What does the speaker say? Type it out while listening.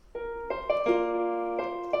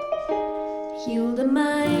Heal the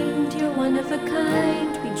mind, you're one of a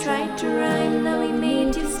kind. We tried to rhyme, now we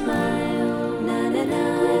made you smile. Na na na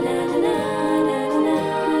na na na na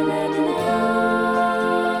na na.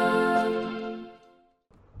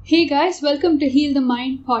 Hey guys, welcome to Heal the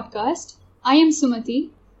Mind podcast. I am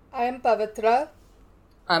Sumati. I am Pavitra.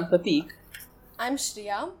 I'm Prateek. I'm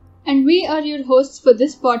Shriya. And we are your hosts for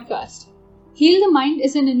this podcast. Heal the Mind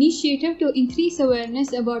is an initiative to increase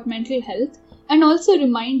awareness about mental health and also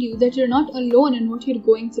remind you that you're not alone in what you're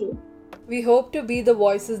going through. We hope to be the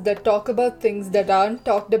voices that talk about things that aren't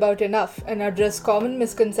talked about enough and address common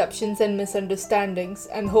misconceptions and misunderstandings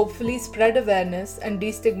and hopefully spread awareness and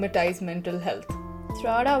destigmatize mental health.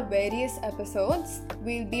 Throughout our various episodes,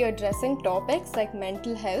 we'll be addressing topics like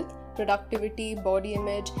mental health, productivity, body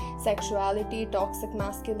image, sexuality, toxic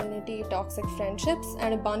masculinity, toxic friendships,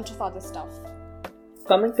 and a bunch of other stuff.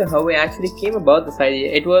 Coming to how I actually came about this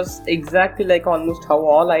idea, it was exactly like almost how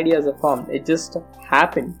all ideas are formed. It just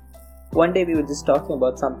happened. One day we were just talking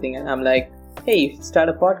about something and I'm like, hey, you should start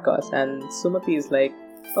a podcast. And Sumati is like,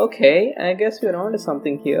 okay, I guess we're on to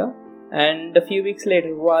something here. And a few weeks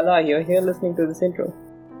later, voila, you're here listening to this intro.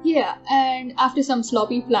 Yeah, and after some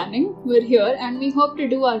sloppy planning, we're here and we hope to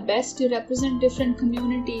do our best to represent different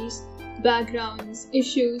communities, backgrounds,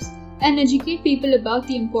 issues, and educate people about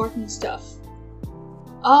the important stuff.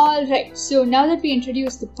 Alright, so now that we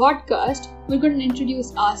introduced the podcast, we're going to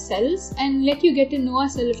introduce ourselves and let you get to know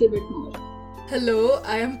us a little bit more. Hello,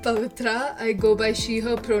 I am Pavitra. I go by she,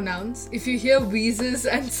 her pronouns. If you hear wheezes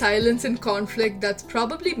and silence and conflict, that's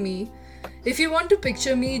probably me. If you want to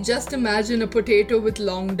picture me, just imagine a potato with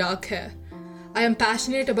long dark hair. I am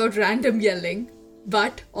passionate about random yelling,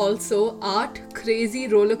 but also art, crazy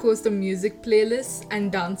roller coaster music playlists,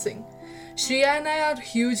 and dancing. Shriya and I are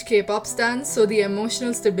huge K-pop stans, so the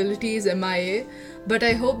emotional stability is MIA, but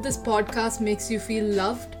I hope this podcast makes you feel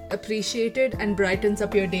loved, appreciated, and brightens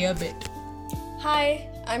up your day a bit. Hi,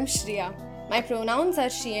 I'm Shriya. My pronouns are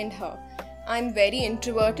she and her. I'm very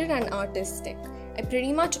introverted and artistic. I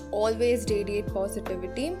pretty much always radiate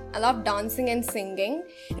positivity. I love dancing and singing,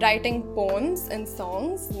 writing poems and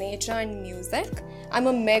songs, nature and music. I'm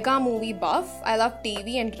a mega movie buff. I love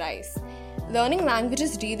TV and rice. Learning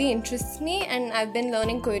languages really interests me and I've been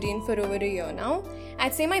learning Korean for over a year now.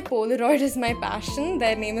 I'd say my Polaroid is my passion.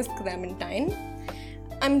 Their name is Clementine.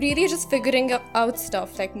 I'm really just figuring out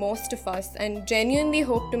stuff like most of us and genuinely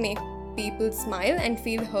hope to make people smile and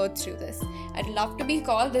feel heard through this. I'd love to be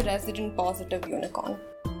called the resident positive unicorn.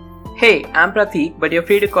 Hey, I'm Prateek, but you're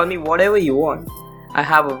free to call me whatever you want. I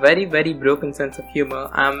have a very, very broken sense of humor.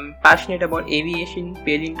 I'm passionate about aviation,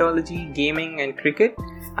 paleontology, gaming, and cricket.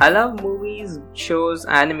 I love movies, shows,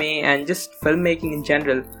 anime, and just filmmaking in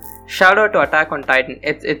general. Shout out to Attack on Titan.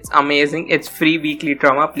 It's amazing. It's free weekly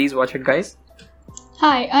drama. Please watch it, guys.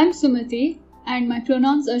 Hi, I'm Sumati, and my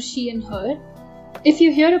pronouns are she and her. If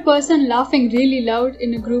you hear a person laughing really loud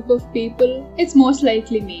in a group of people, it's most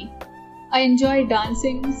likely me. I enjoy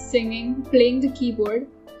dancing, singing, playing the keyboard,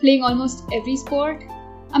 playing almost every sport.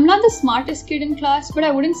 I'm not the smartest kid in class, but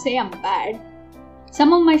I wouldn't say I'm bad.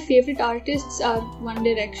 Some of my favorite artists are One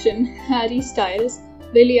Direction, Harry Styles,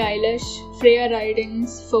 Billie Eilish, Freya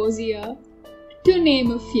Ridings, Fozia, to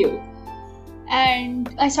name a few.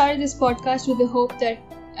 And I started this podcast with the hope that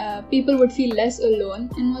people would feel less alone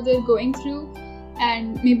in what they're going through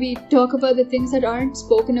and maybe talk about the things that aren't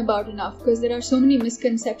spoken about enough, because there are so many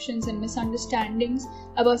misconceptions and misunderstandings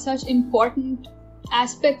about such important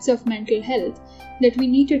aspects of mental health that we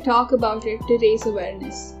need to talk about it to raise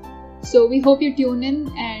awareness. So we hope you tune in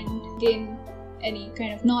and gain any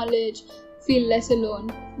kind of knowledge, feel less alone,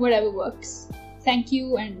 whatever works. Thank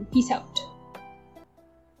you and peace out.